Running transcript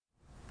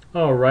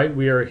Alright,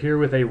 we are here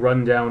with a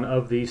rundown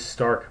of the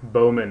Stark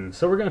Bowman.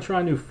 So we're going to try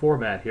a new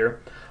format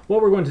here.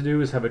 What we're going to do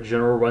is have a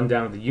general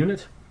rundown of the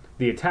unit,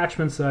 the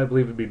attachments that I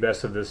believe would be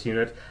best of this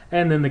unit,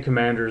 and then the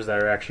commanders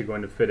that are actually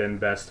going to fit in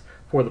best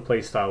for the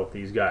playstyle of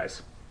these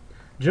guys.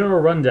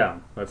 General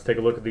rundown. Let's take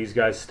a look at these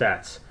guys'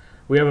 stats.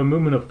 We have a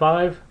movement of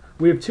 5,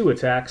 we have 2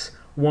 attacks,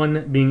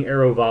 one being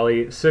arrow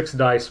volley, 6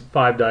 dice,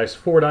 5 dice,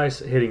 4 dice,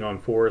 hitting on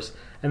 4s,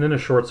 and then a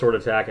short sword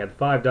attack at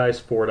 5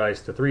 dice, 4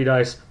 dice to 3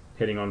 dice,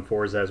 hitting on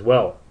 4s as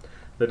well.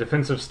 The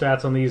defensive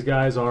stats on these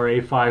guys are a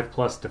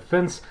 5+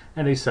 defense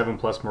and a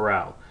 7+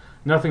 morale.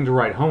 Nothing to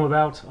write home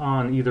about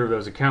on either of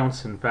those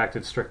accounts. In fact,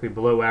 it's strictly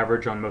below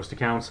average on most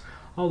accounts,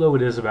 although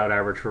it is about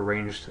average for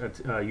ranged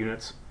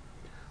units.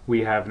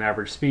 We have an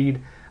average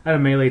speed and a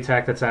melee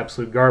attack that's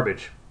absolute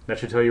garbage. That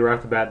should tell you right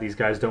off the bat these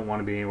guys don't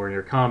want to be anywhere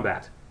near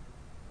combat.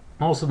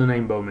 Also, the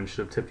name Bowman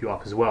should have tipped you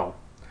off as well.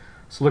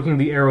 So looking at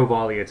the arrow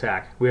volley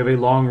attack, we have a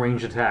long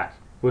range attack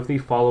with the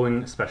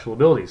following special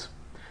abilities.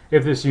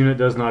 If this unit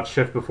does not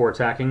shift before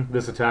attacking,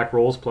 this attack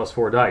rolls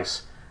 +4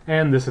 dice,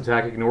 and this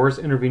attack ignores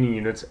intervening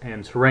units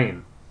and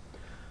terrain.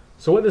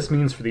 So what this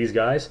means for these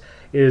guys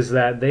is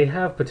that they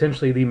have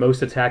potentially the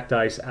most attack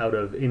dice out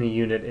of any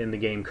unit in the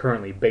game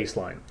currently,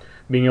 baseline,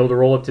 being able to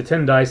roll up to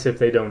 10 dice if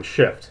they don't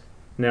shift.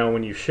 Now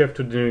when you shift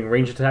to doing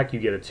range attack, you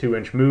get a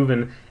 2-inch move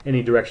in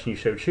any direction you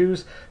so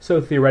choose, so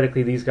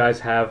theoretically these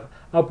guys have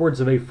upwards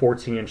of a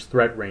 14-inch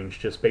threat range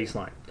just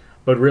baseline.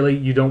 But really,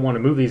 you don't want to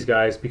move these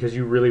guys because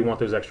you really want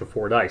those extra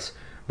 4 dice,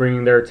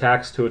 bringing their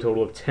attacks to a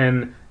total of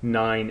 10,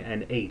 9,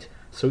 and 8.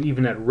 So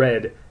even at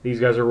red, these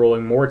guys are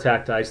rolling more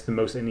attack dice than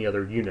most any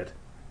other unit.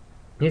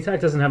 The attack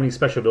doesn't have any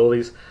special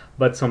abilities,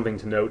 but something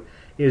to note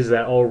is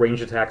that all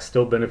ranged attacks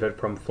still benefit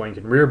from flank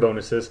and rear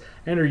bonuses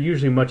and are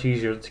usually much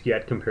easier to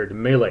get compared to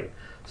melee.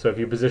 So if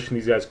you position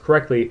these guys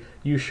correctly,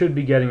 you should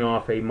be getting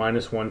off a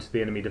 -1 to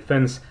the enemy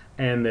defense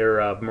and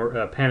their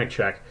panic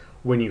check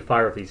when you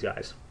fire with these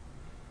guys.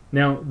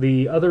 Now,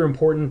 the other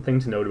important thing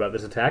to note about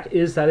this attack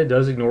is that it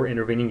does ignore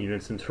intervening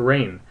units and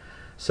terrain.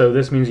 So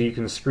this means you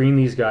can screen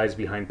these guys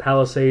behind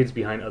palisades,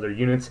 behind other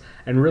units,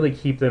 and really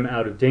keep them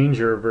out of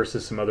danger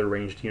versus some other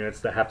ranged units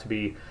that have to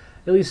be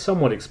at least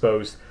somewhat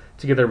exposed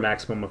to get their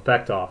maximum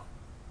effect off.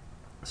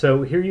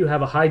 So here you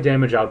have a high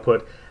damage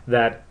output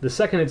that the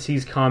second it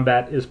sees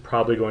combat is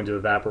probably going to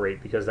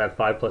evaporate because that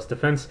 5+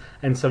 defense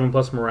and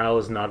 7+ morale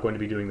is not going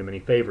to be doing them any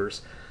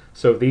favors.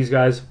 So these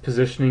guys'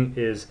 positioning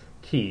is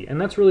key, and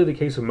that's really the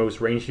case with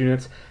most ranged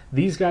units.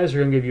 These guys are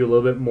going to give you a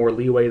little bit more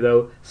leeway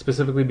though,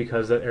 specifically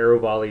because that arrow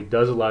volley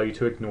does allow you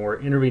to ignore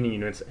intervening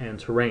units and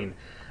terrain.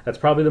 That's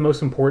probably the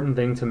most important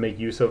thing to make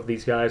use of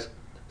these guys.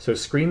 So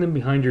screen them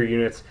behind your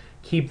units,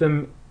 keep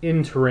them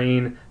in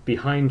terrain,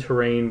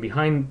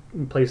 behind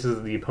places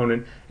that the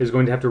opponent is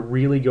going to have to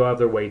really go out of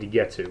their way to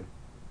get to.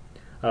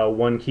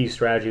 One key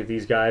strategy of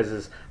these guys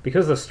is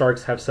because the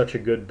Starks have such a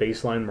good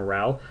baseline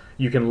morale,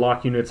 you can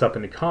lock units up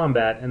into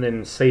combat and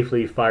then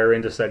safely fire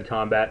into said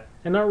combat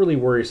and not really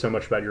worry so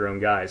much about your own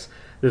guys.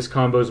 This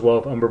combos well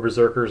with Umber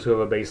Berserkers who have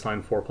a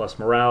baseline 4+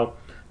 morale,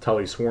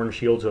 Tully Sworn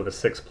Shields who have a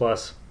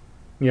 6+.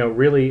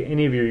 Really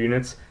any of your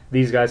units,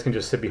 these guys can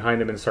just sit behind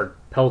them and start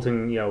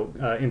pelting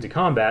into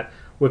combat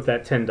with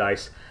that 10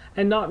 dice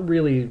and not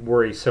really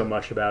worry so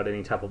much about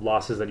any type of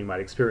losses that you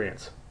might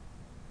experience.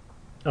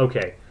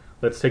 Okay.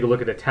 Let's take a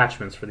look at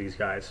attachments for these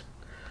guys.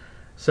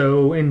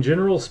 So in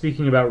general,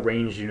 speaking about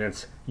ranged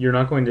units, you're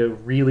not going to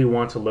really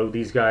want to load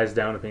these guys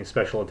down with any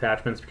special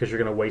attachments because you're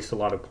going to waste a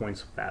lot of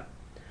points with that.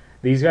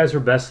 These guys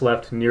are best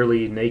left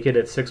nearly naked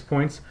at 6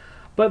 points,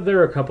 but there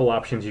are a couple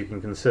options you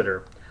can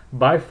consider.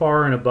 By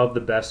far and above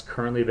the best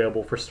currently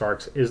available for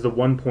Starks is the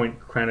 1-point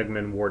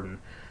Crannogman Warden.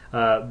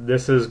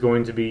 This is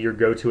going to be your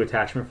go-to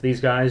attachment for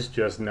these guys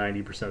just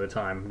 90% of the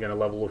time. I'm going to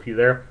level a few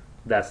there.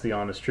 That's the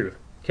honest truth.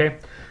 Okay,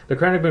 the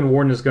Crannogman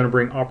Warden is going to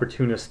bring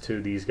Opportunist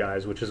to these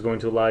guys, which is going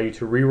to allow you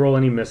to reroll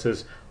any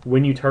misses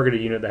when you target a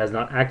unit that has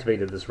not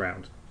activated this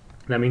round.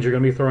 That means you're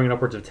going to be throwing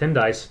upwards of 10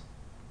 dice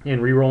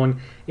and rerolling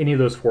any of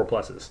those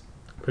 4+,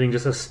 putting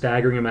just a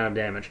staggering amount of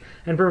damage,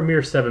 and for a mere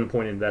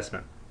 7-point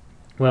investment.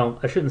 Well,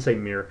 I shouldn't say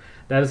mere.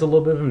 That is a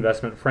little bit of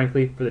investment.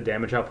 Frankly, for the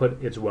damage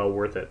output, it's well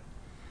worth it.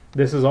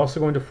 This is also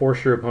going to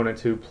force your opponent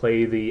to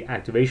play the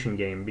activation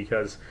game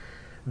because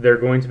they're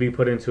going to be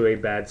put into a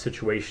bad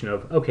situation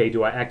of, okay,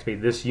 do I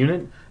activate this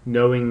unit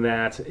knowing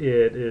that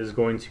it is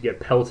going to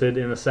get pelted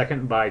in a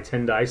second by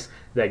 10 dice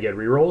that get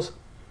rerolls?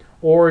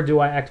 Or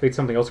do I activate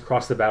something else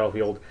across the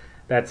battlefield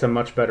that's a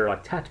much better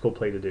tactical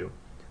play to do?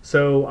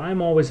 So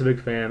I'm always a big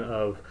fan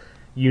of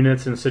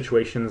units and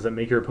situations that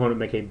make your opponent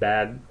make a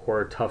bad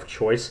or tough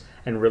choice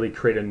and really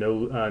create a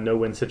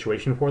no-win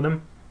situation for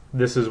them.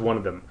 This is one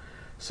of them.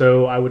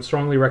 So I would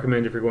strongly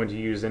recommend if you're going to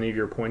use any of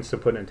your points to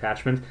put an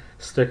attachment,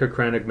 stick a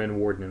Crannogman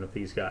Warden in with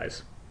these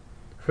guys.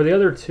 For the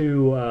other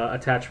 2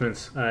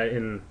 attachments, I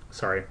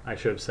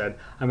should have said,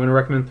 I'm going to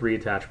recommend 3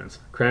 attachments.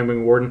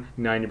 Crannogman Warden,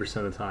 90%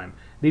 of the time.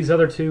 These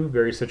other 2,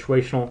 very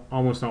situational,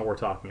 almost not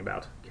worth talking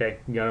about. Okay,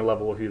 I'm going to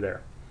level with you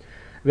there.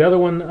 The other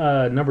one,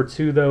 number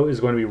 2 though, is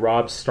going to be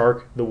Robb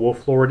Stark, the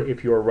Wolf Lord,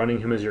 if you are running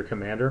him as your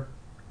commander.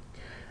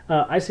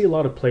 I see a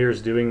lot of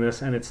players doing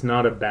this, and it's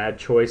not a bad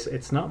choice.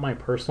 It's not my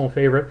personal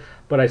favorite,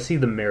 but I see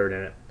the merit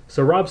in it.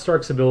 So Robb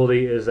Stark's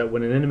ability is that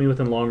when an enemy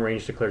within long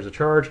range declares a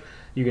charge,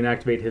 you can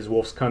activate his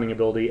Wolf's Cunning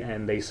ability,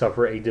 and they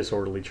suffer a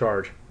disorderly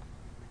charge.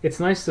 It's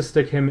nice to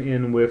stick him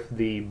in with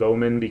the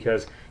Bowman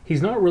because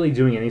he's not really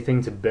doing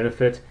anything to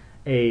benefit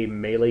a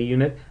melee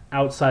unit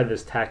outside of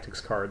his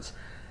tactics cards.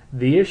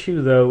 The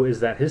issue, though, is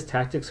that his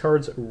tactics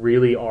cards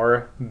really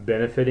are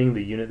benefiting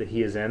the unit that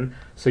he is in,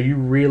 so you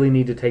really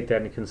need to take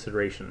that into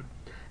consideration.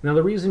 Now,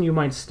 the reason you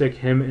might stick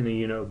him in a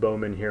unit of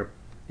Bowman here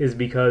is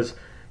because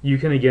you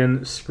can,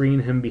 again,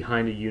 screen him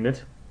behind a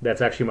unit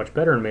that's actually much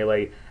better in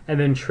melee, and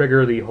then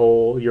trigger the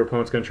whole, your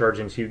opponent's going to charge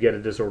into you, get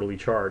a disorderly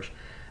charge.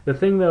 The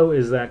thing, though,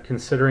 is that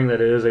considering that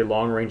it is a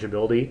long-range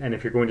ability, and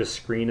if you're going to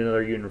screen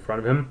another unit in front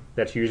of him,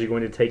 that's usually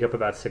going to take up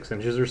about 6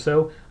 inches or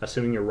so,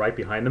 assuming you're right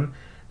behind them,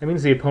 that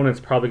means the opponent's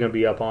probably going to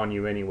be up on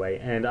you anyway,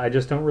 and I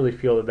just don't really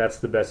feel that that's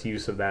the best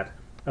use of that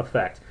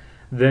effect.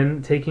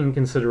 Then, taking in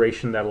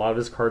consideration that a lot of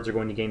his cards are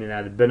going to gain an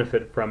added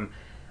benefit from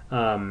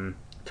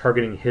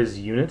targeting his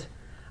unit,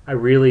 I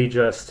really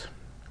just,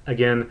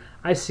 again,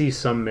 I see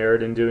some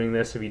merit in doing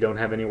this if you don't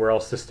have anywhere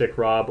else to stick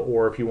Robb,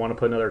 or if you want to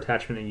put another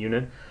attachment in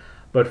unit,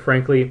 but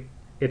frankly,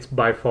 it's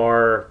by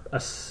far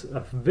a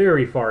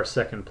very far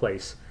second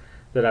place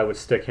that I would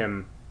stick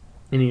him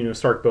in,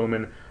 Stark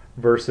Bowman,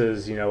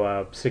 versus,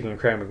 sticking a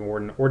Cranagman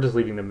Warden or just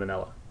leaving them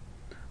vanilla.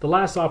 The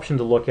last option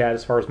to look at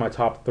as far as my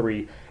top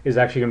 3 is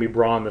actually going to be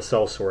Bronn the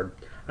Sellsword.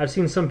 I've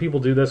seen some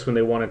people do this when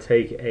they want to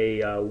take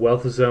a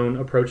Wealth Zone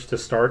approach to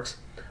Starks,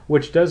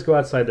 which does go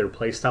outside their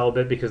playstyle a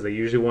bit because they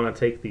usually want to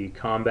take the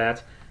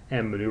Combat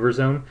and Maneuver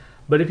Zone,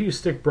 but if you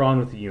stick Bronn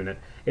with the unit,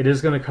 it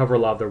is going to cover a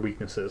lot of their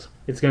weaknesses.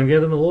 It's going to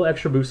give them a little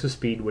extra boost of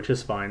speed, which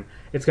is fine.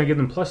 It's going to give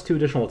them plus 2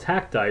 additional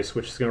attack dice,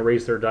 which is going to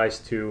raise their dice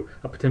to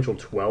a potential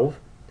 12,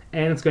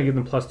 and it's going to give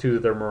them plus 2 to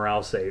their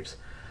morale saves.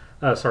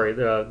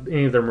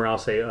 Any of their morale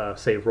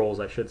save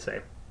rolls, I should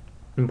say.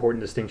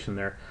 Important distinction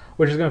there.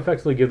 Which is going to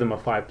effectively give them a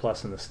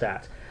 5+ in the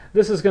stat.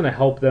 This is going to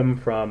help them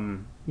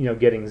from,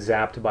 getting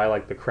zapped by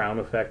like the crown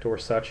effect or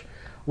such,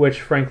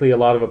 which frankly a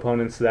lot of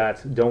opponents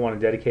that don't want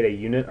to dedicate a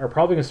unit are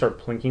probably going to start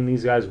plinking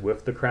these guys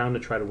with the crown to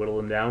try to whittle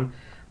them down.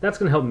 That's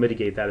going to help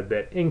mitigate that a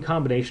bit, in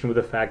combination with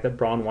the fact that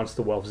Bronn wants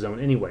the Wealth Zone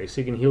anyway,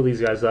 so you can heal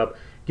these guys up,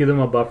 give them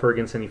a buffer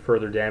against any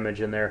further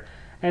damage in there,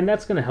 and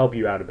that's going to help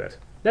you out a bit.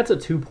 That's a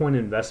 2-point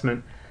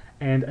investment,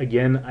 and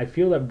again, I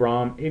feel that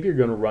Bronn, if you're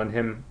going to run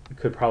him,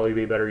 could probably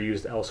be better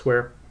used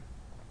elsewhere.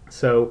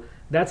 So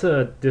that's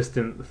a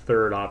distant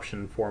third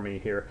option for me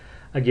here.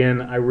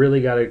 Again, I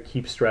really got to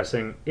keep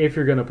stressing, if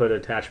you're going to put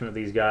attachment of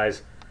these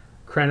guys,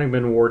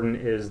 Cranagman Warden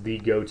is the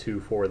go-to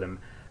for them.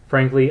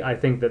 Frankly, I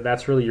think that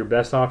that's really your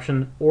best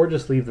option, or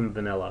just leave them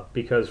vanilla,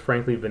 because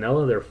frankly,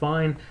 vanilla, they're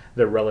fine,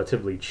 they're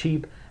relatively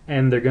cheap,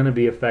 and they're going to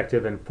be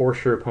effective and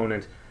force your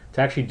opponent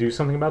to actually do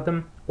something about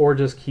them, or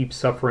just keep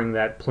suffering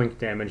that plink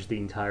damage the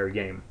entire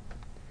game.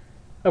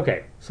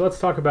 Okay, so let's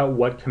talk about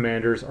what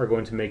commanders are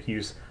going to make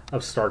use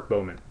of Stark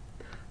Bowman.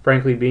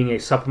 Frankly, being a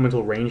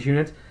supplemental range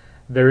unit,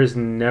 there is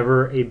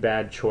never a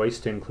bad choice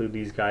to include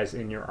these guys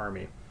in your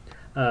army.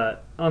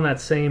 On that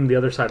the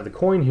other side of the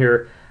coin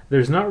here,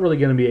 there's not really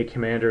going to be a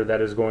commander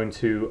that is going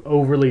to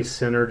overly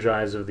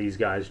synergize with these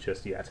guys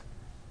just yet.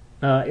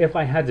 If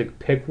I had to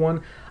pick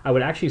one, I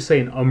would actually say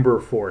an Umber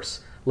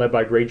force, led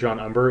by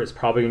Greatjon Umber, is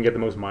probably going to get the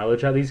most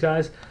mileage out of these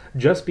guys,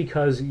 just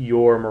because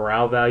your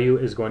morale value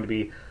is going to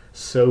be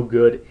so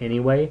good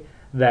anyway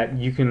that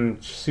you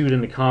can suit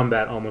into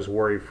combat almost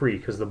worry-free,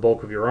 because the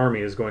bulk of your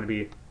army is going to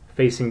be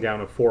facing down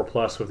a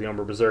 4+ with the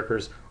Umber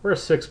Berserkers, or a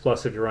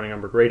 6+ if you're running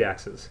Umber Great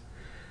Axes.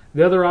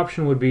 The other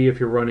option would be if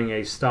you're running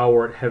a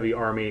stalwart heavy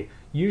army,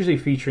 usually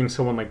featuring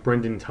someone like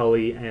Brynden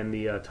Tully and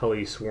the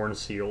Tully Sworn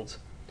Shields.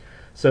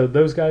 So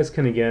those guys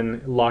can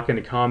again lock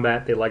into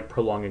combat, they like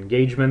prolonged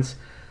engagements.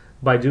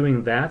 By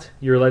doing that,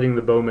 you're letting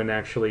the bowmen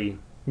actually,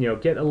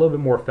 get a little bit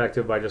more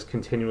effective by just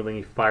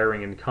continually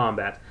firing in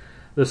combat.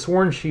 The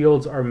Sworn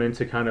Shields are meant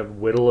to kind of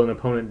whittle an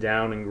opponent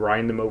down and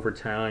grind them over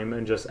time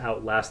and just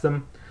outlast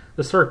them.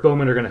 The Stark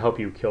Bowmen are going to help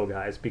you kill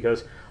guys,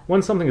 because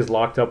once something is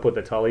locked up with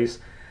the Tullys,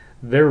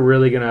 they're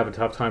really going to have a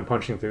tough time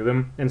punching through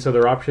them, and so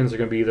their options are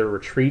going to be either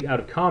retreat out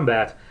of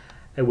combat,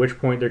 at which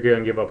point they're going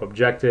to give up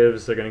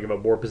objectives, they're going to give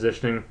up war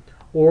positioning,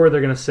 or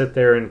they're going to sit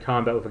there in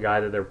combat with a guy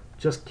that they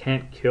just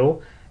can't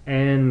kill,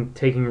 and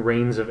taking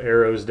rains of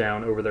arrows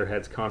down over their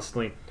heads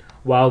constantly,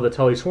 while the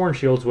Tully Sworn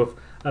Shields with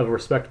a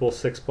respectable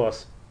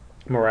 6+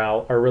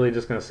 morale are really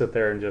just going to sit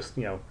there and just,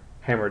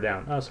 hammer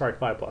down.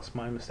 5+,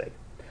 my mistake.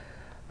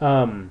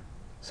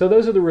 So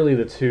those are really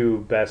the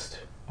two best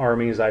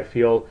armies I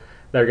feel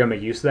that are going to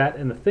make use of that,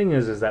 and the thing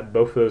is that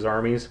both of those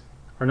armies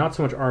are not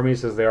so much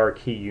armies as they are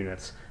key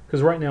units,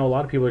 because right now a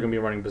lot of people are going to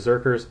be running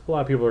Berserkers, a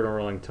lot of people are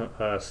going to be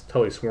running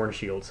Tully Sworn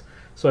Shields.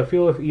 So I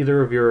feel if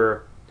either of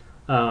your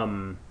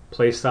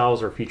play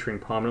styles are featuring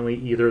prominently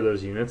either of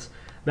those units,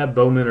 that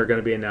bowmen are going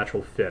to be a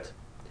natural fit.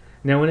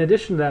 Now, in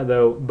addition to that,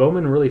 though,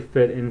 bowmen really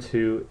fit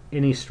into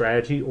any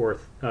strategy or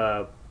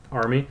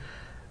army,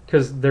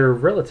 because they're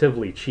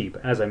relatively cheap,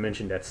 as I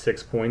mentioned, at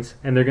 6 points,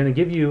 and they're going to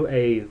give you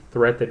a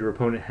threat that your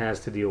opponent has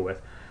to deal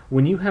with.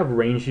 When you have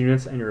ranged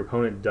units and your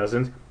opponent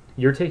doesn't,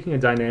 you're taking a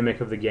dynamic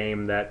of the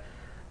game that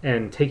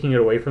and taking it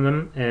away from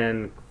them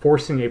and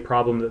forcing a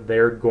problem that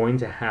they're going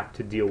to have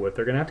to deal with.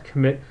 They're going to have to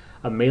commit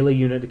a melee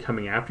unit to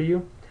coming after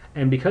you,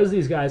 and because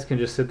these guys can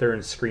just sit there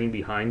and screen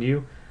behind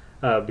you,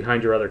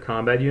 behind your other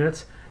combat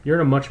units, you're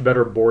in a much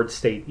better board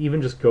state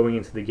even just going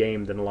into the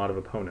game than a lot of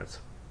opponents.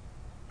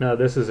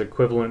 This is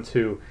equivalent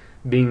to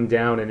being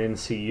down an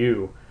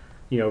NCU,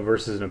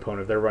 versus an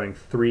opponent. If they're running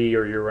 3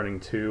 or you're running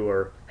 2,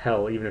 or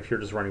hell, even if you're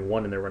just running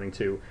 1 and they're running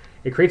 2,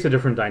 it creates a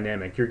different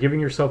dynamic. You're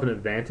giving yourself an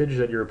advantage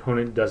that your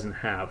opponent doesn't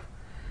have.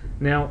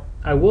 Now,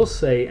 I will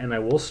say, and I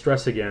will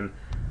stress again,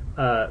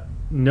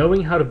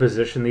 knowing how to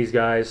position these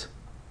guys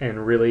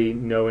and really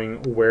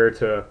knowing where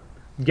to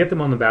get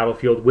them on the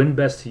battlefield, when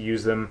best to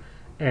use them,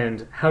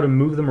 and how to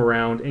move them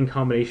around in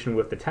combination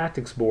with the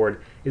tactics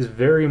board is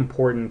very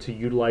important to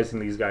utilizing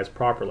these guys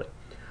properly.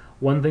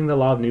 One thing that a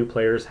lot of new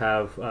players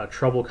have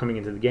trouble coming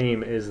into the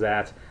game is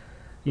that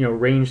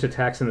ranged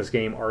attacks in this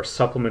game are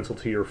supplemental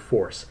to your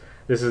force.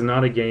 This is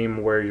not a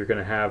game where you're going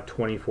to have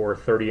 24,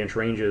 30-inch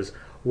ranges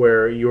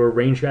where your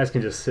ranged guys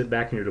can just sit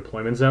back in your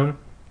deployment zone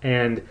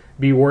and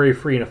be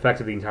worry-free and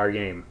effective the entire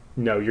game.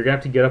 No, you're going to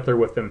have to get up there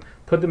with them,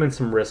 put them in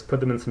some risk,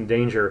 put them in some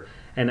danger,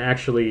 and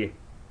actually,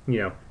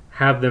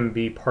 have them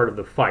be part of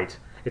the fight.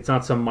 It's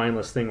not some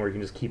mindless thing where you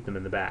can just keep them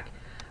in the back.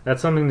 That's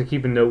something to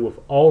keep in note with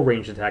all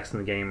ranged attacks in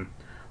the game.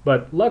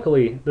 But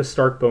luckily, the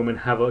Stark Bowmen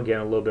have, again,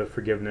 a little bit of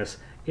forgiveness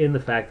in the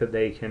fact that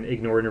they can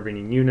ignore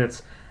intervening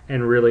units,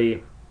 and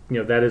really,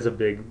 that is a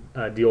big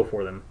deal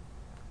for them.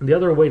 The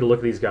other way to look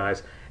at these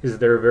guys is that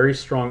they're a very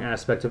strong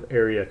aspect of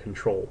area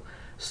control.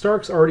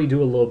 Starks already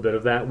do a little bit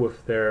of that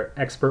with their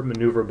expert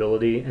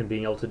maneuverability and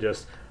being able to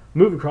just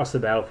move across the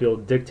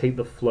battlefield, dictate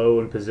the flow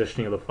and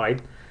positioning of the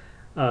fight.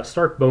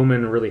 Stark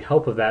Bowmen really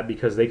help with that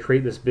because they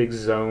create this big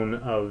zone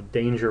of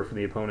danger for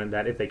the opponent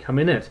that if they come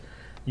in it,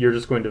 you're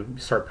just going to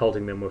start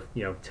pelting them with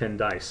 10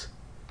 dice.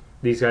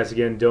 These guys,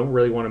 again, don't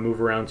really want to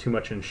move around too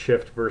much in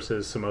shift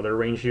versus some other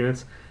ranged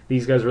units.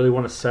 These guys really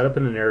want to set up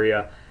in an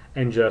area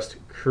and just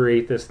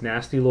create this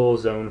nasty little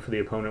zone for the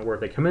opponent where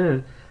if they come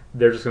in,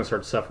 they're just going to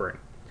start suffering.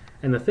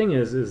 And the thing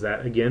is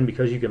that, again,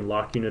 because you can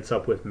lock units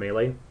up with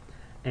melee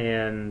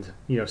and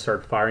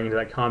start firing into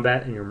that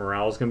combat, and your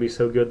morale is going to be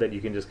so good that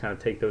you can just kind of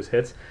take those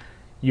hits,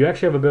 you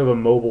actually have a bit of a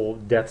mobile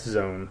death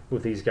zone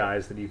with these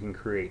guys that you can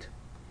create.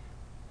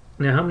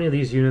 Now, how many of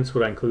these units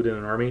would I include in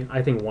an army?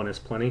 I think 1 is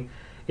plenty.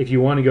 If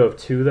you want to go with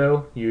 2,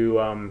 though, you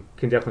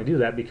can definitely do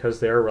that because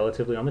they are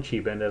relatively on the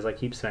cheap end, as I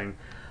keep saying.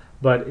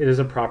 But it is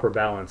a proper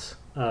balance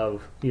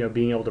of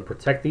being able to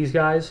protect these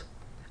guys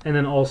and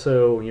then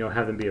also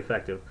have them be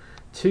effective.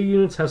 2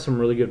 units have some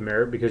really good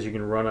merit because you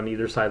can run on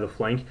either side of the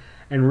flank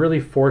and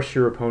really force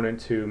your opponent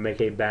to make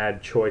a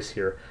bad choice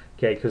here,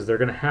 okay? Because they're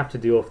going to have to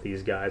deal with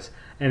these guys,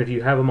 and if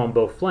you have them on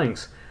both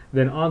flanks,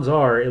 then odds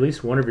are at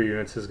least one of your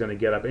units is going to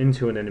get up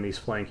into an enemy's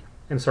flank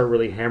and start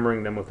really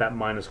hammering them with that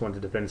 -1 to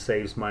defend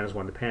saves,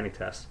 -1 to panic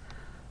test.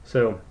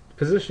 So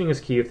positioning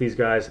is key with these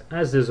guys,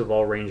 as is with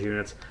all range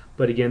units,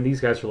 but again, these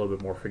guys are a little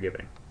bit more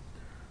forgiving.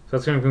 So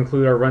that's going to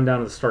conclude our rundown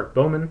of the Stark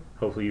Bowmen.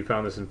 Hopefully you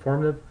found this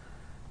informative.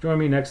 Join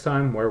me next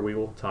time where we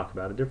will talk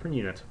about a different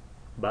unit.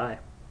 Bye.